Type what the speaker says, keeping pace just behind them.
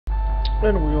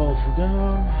Then we all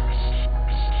forgot.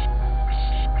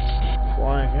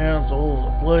 Flying hands all over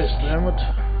the place, damn it.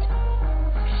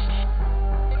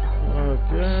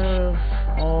 Okay,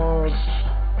 hearts,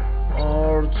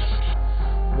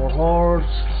 more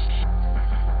hearts.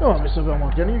 Oh, Mr.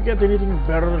 Belmont, can you get anything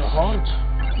better than a heart?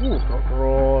 Ooh,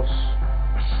 cross.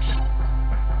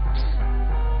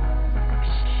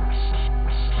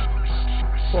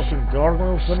 Fucking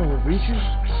gargoyles, son of a bitches.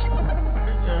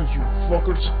 And you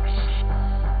fuckers.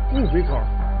 Ooh, big heart.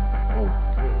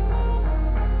 Okay.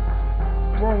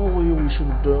 Probably we should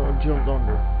have jumped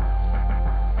under.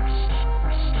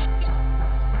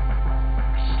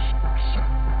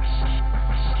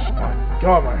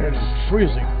 God, my head is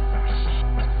freezing.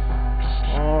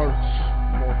 Hearts,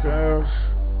 more cash.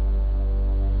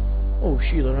 Oh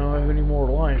shit, I don't have any more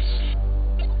lives.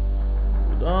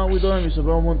 We done, Mr.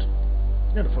 Belmont.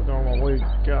 Get the fuck out of my way,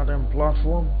 goddamn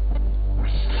platform.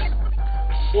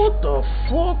 What the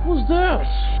fuck was that?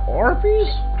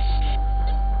 Harpies?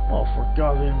 Oh, for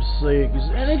goddamn sake, is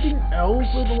anything else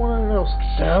than anyone else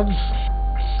dead?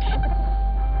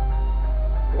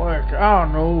 Like, I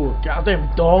don't know, a goddamn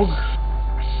dog?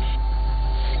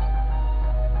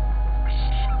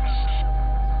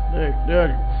 Hey, Dad,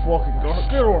 you fucking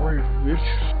god, get over here, bitch.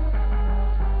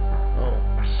 Oh.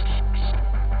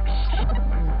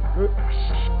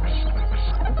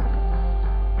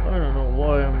 I don't know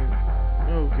why I'm...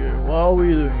 Okay, why are we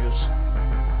doing this?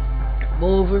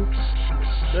 Moving.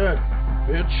 Dad,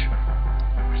 bitch.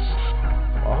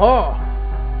 Aha!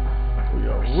 We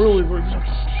are really...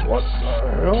 What the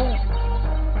hell?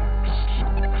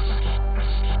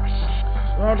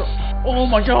 Oh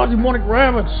my god, demonic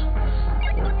rabbits!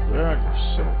 Dad, you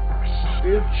son of a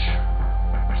bitch.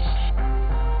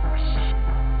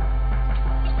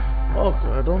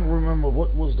 Okay, I don't remember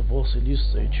what was the boss in this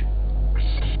stage.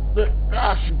 You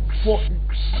fucking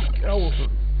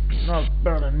skeleton. Not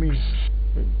better than me.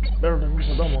 Better than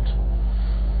Mr. Belmont.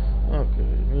 Okay,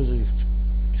 music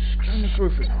is kinda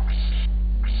creepy now.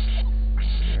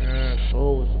 Yes,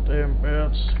 always the damn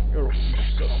bats. You're a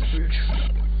son of a bitch.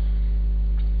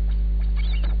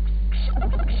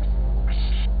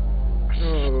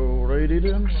 Alrighty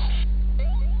then.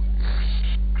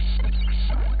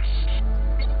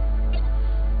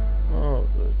 Oh,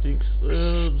 I think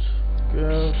that's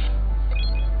gas,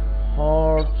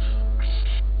 heart.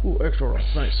 Ooh, extra rock,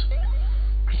 nice.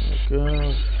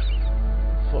 Okay,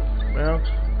 fucking mount.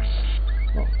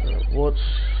 Okay, what's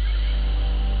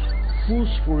who's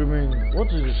screaming? What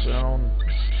is the sound?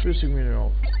 Pissing me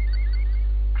off.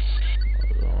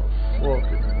 I don't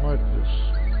fucking like this.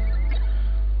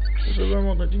 So I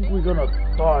think we're gonna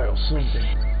die or something.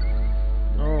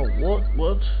 No,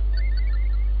 what?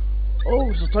 Oh,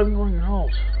 it's the time running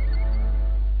out.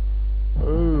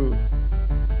 Oh.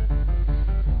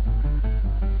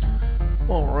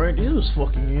 Alright, it was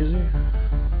fucking easy.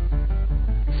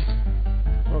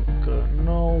 Okay,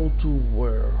 now to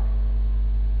where?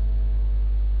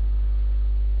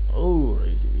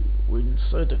 Alrighty, we're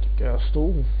inside the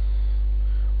castle,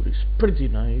 which is pretty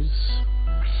nice.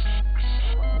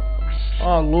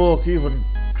 Ah, look, even...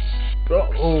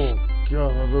 Oh,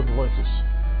 God, I don't like this.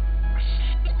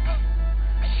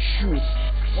 Shoot,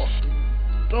 fucking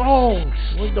dogs,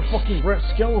 like the fucking red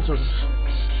skeletons.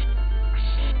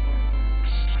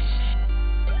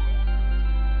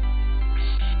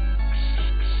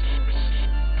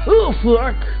 Oh,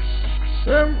 fuck!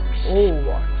 Oh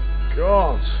my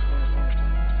God.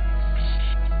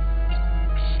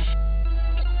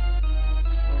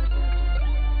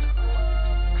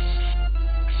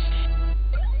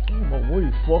 What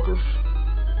you fuckers?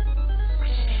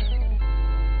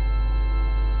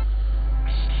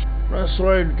 That's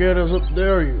right, get us up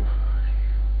there, you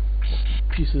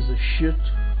pieces of shit.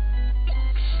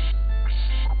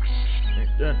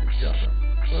 Ain't that you got them?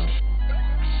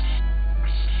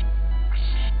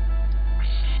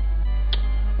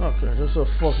 Okay, that's a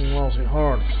fucking lousy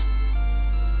heart.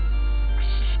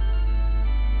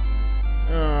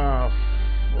 Ah,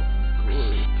 fucking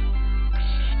great.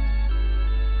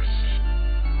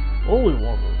 Holy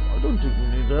water, I don't think we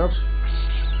need that.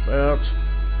 That.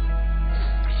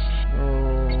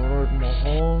 Right, my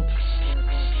heart.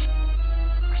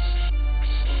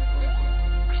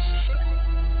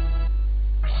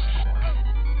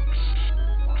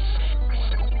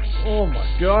 Oh my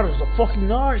God, it's a fucking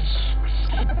nice.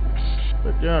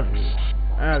 Get down here,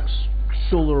 axe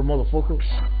shoulder motherfucker.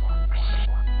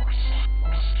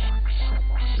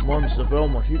 Mon's the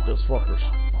Belmont, hit those fuckers.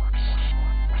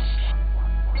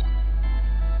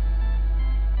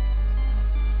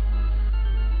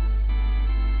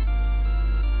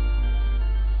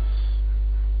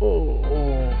 Oh.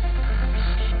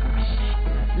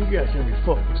 Yeah, can be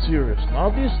fucking serious. Now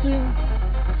this thing?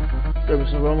 There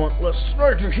was a moment. Let's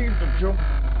try to hit the jump.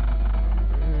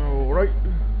 Alright.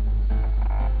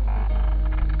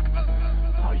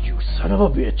 Oh, you son of a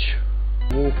bitch.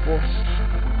 Oh, fuck.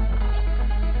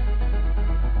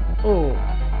 Oh.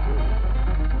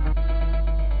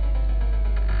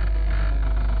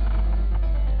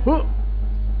 Huh.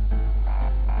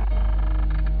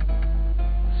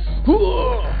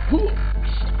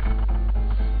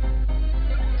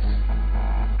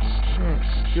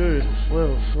 Good, this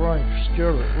little trying to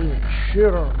scare the living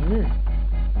shit out of me.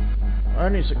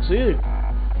 And he succeeded.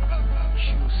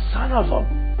 You son of a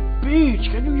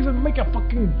bitch! Can you even make a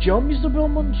fucking jump, Mr.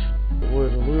 Belmont?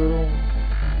 Wait a little.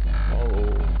 Oh,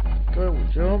 okay, we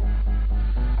jump.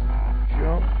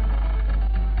 Jump.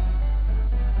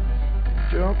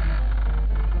 Jump.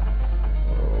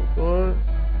 Okay.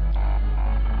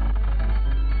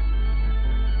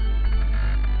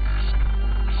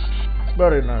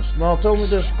 Very nice. Now tell me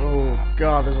this. Oh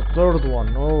god, there's a third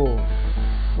one. Oh,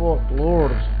 fuck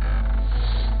lord.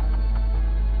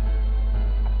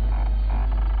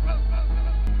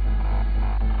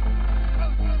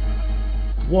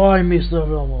 Why, Mr.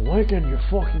 Velma? Why can't you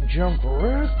fucking jump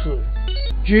correctly?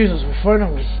 Jesus, we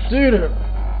finally did it.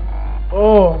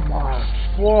 Oh my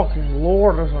fucking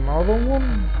lord, there's another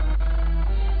one?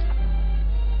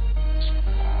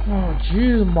 Oh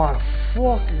jeez, my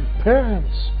fucking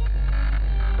pants.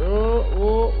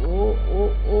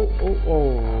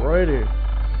 Alrighty.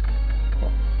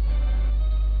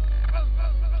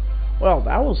 Well,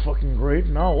 that was fucking great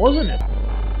now, wasn't it?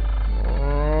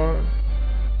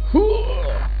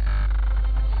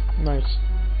 Nice.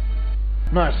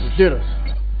 Nice, we did it.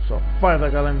 So, find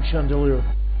that goddamn chandelier.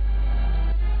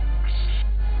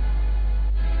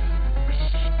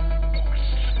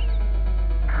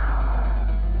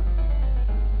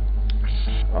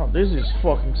 Oh, this is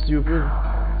fucking stupid.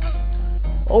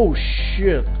 Oh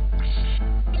shit.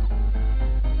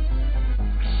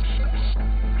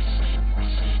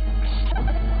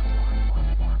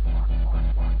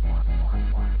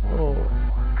 Oh.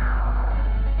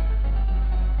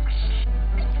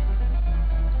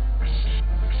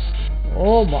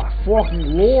 Oh my fucking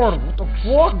lord, what the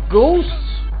fuck, ghosts?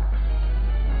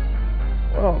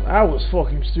 Well, that was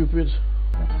fucking stupid.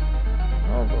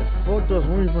 How the fuck does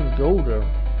one even go there?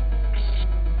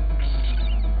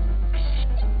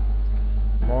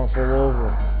 Come on, fall over,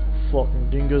 fucking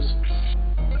dingus.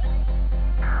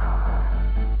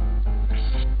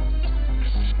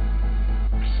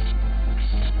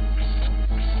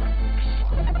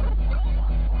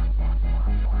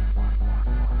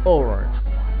 Alright.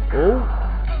 Oh.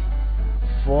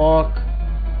 Fuck.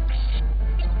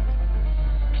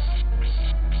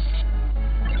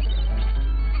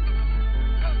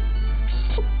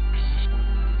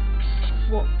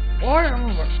 Fuck. Why am I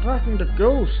attacking the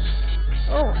ghost?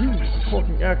 Oh, he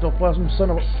fucking ectoplasm son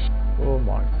of a... Oh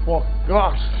my fuck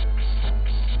god.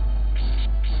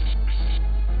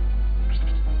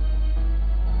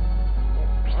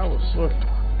 I was fucking...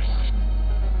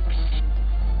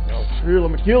 Oh, here,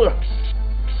 let me kill you.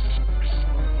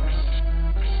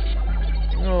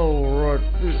 Alright.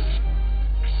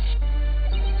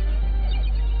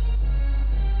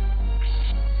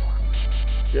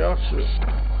 Gotcha.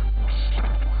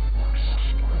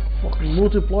 Fucking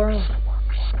multiplier.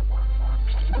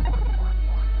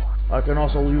 I can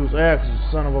also use X, you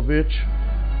son of a bitch.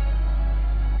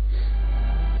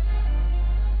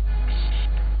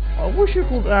 I wish you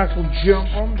could actually jump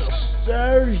on the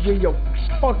stairs, you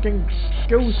fucking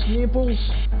ghost nipples.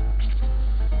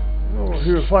 You're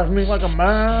here fighting me like a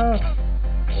man.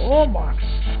 Oh my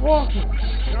fucking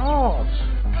god.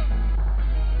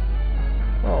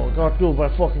 Oh, I got killed by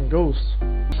fucking ghosts.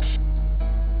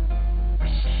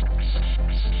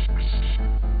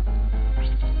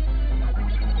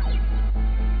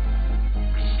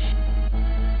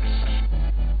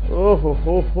 Oh ho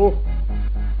ho ho.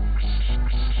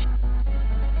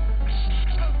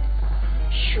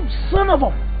 You son of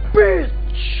a bitch!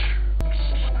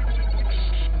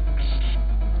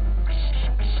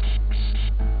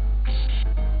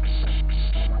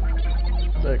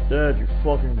 Take that, you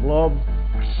fucking blob.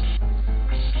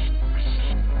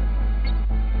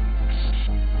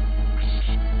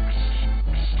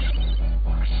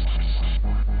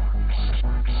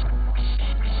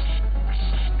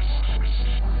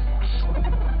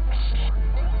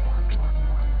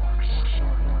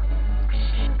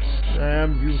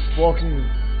 Damn, you fucking...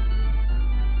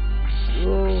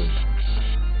 Oh.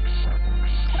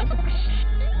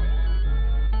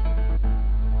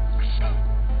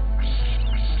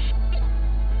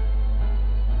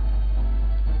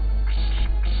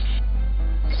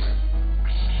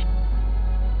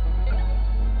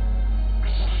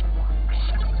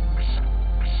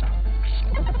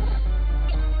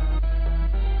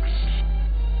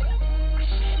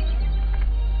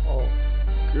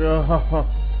 Yeah.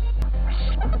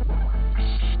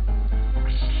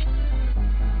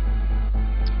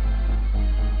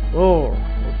 Oh,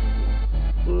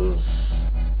 this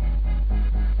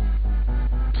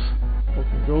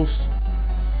fucking ghost.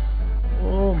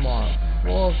 Oh my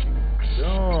fucking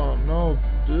god, no,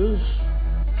 this.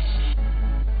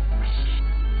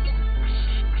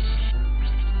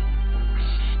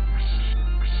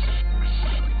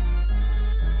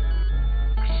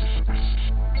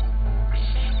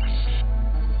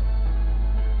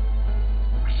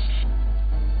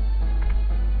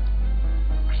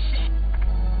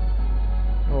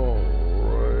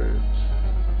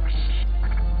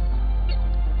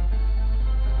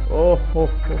 Oh, oh,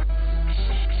 oh.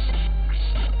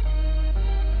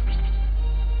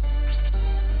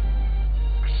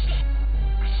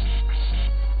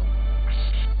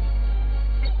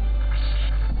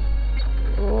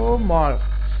 Oh my.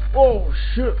 Oh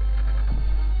shit.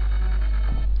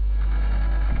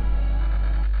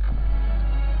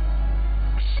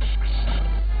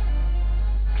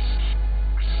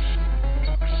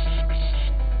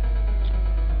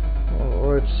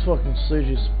 Alright, this fucking stage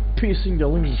is pissing the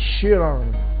living shit out of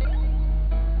me.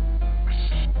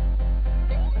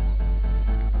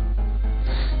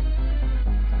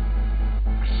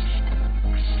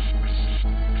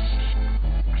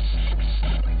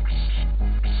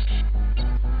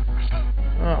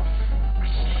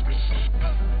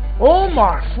 Oh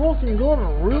my fucking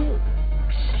god, really?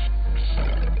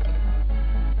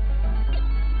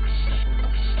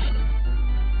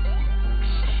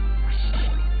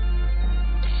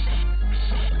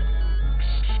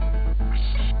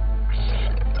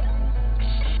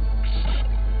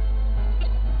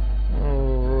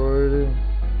 Alrighty.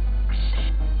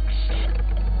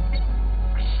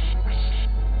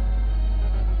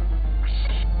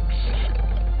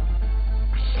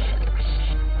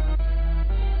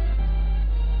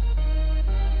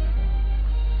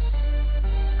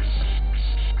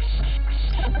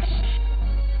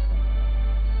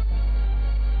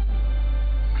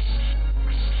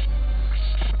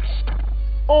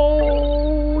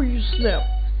 Oh, you snap.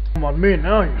 Come on me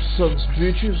now, you sons of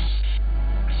bitches.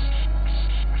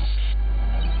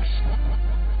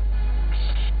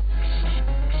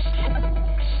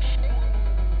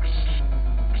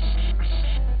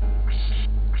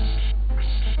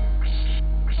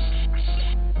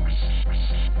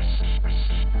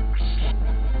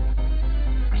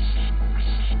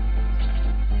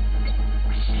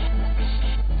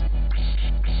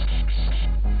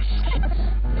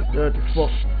 Dirty fuck.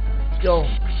 Yo,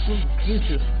 some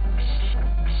bitches.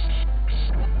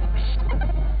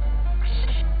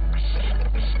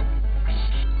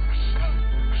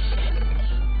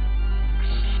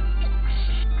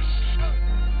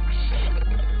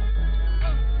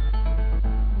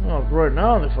 Oh, right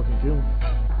now they fucking kill me.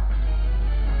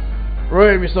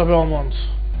 Right, Mr. Belmont.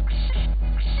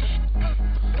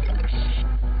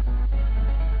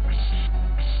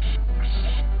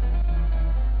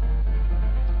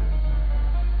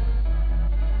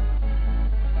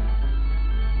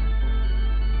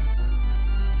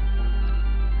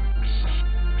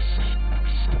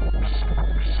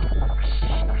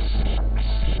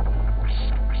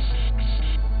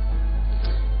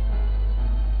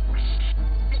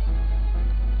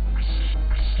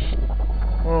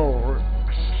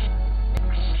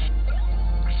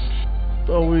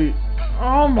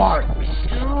 Oh my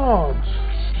god!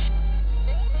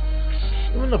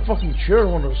 Even the fucking chair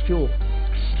one was killed.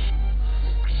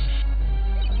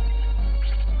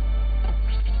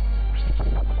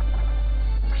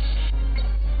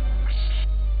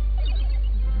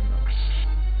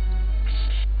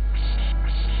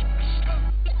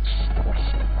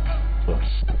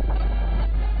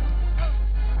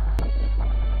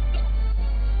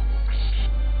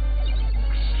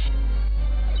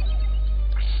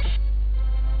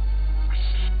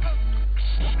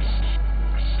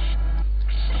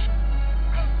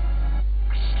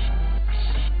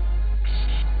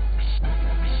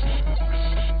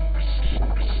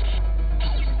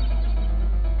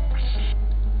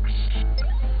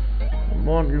 Come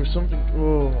on, give me something.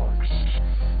 Oh.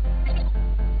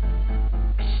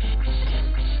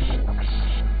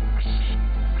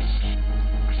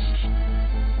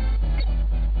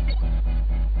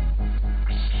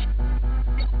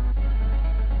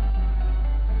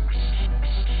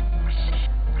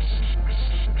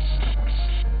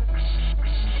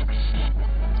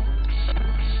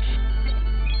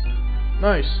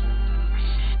 Nice.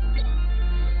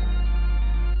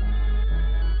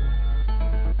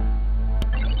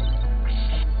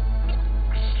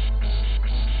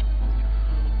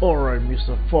 Alright,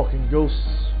 Mr. fucking Ghosts.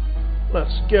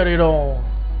 Let's get it on.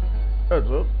 Heads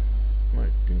up. My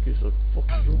pinky's a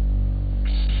fucking.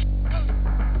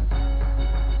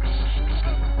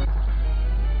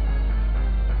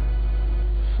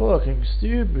 Fucking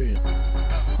stupid.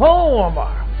 Oh am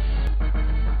I?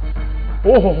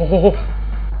 Oh.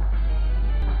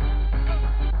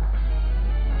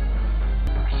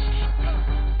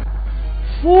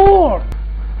 4.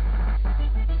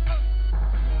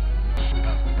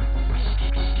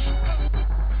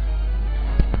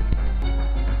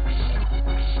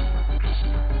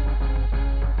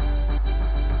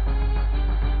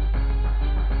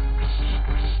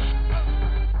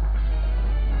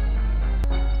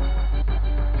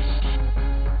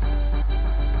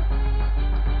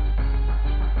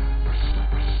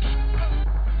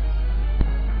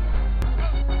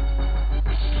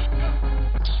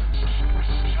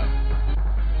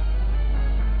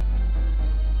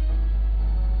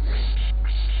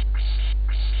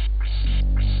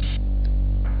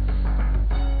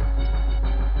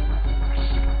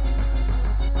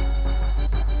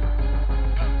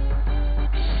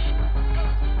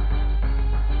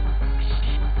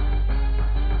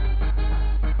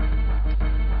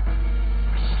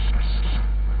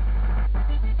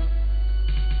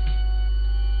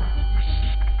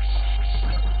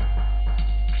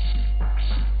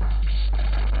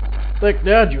 Take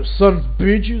that, you sons of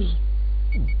bitches.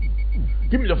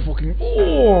 Give me the fucking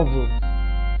orb.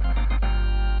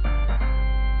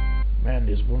 Man,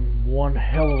 this one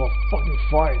hell of a fucking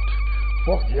fight.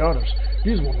 Fuck the others.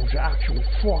 This one was actually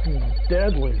fucking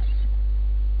deadly.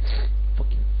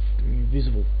 Fucking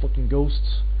invisible fucking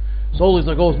ghosts. It's always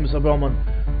the ghost, Mr. Bellman.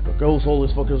 The ghost always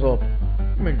fuckers up.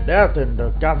 I mean that and the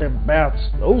goddamn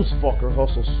bats. Those fuckers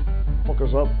also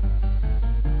fuckers up.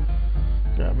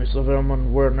 Yeah, Mr.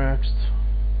 Bellman, where next?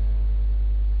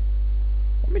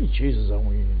 How many chases are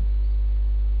we in?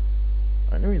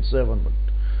 I know in 7, but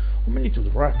how many to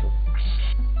Dracula?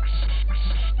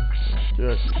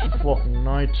 Good fucking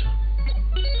night.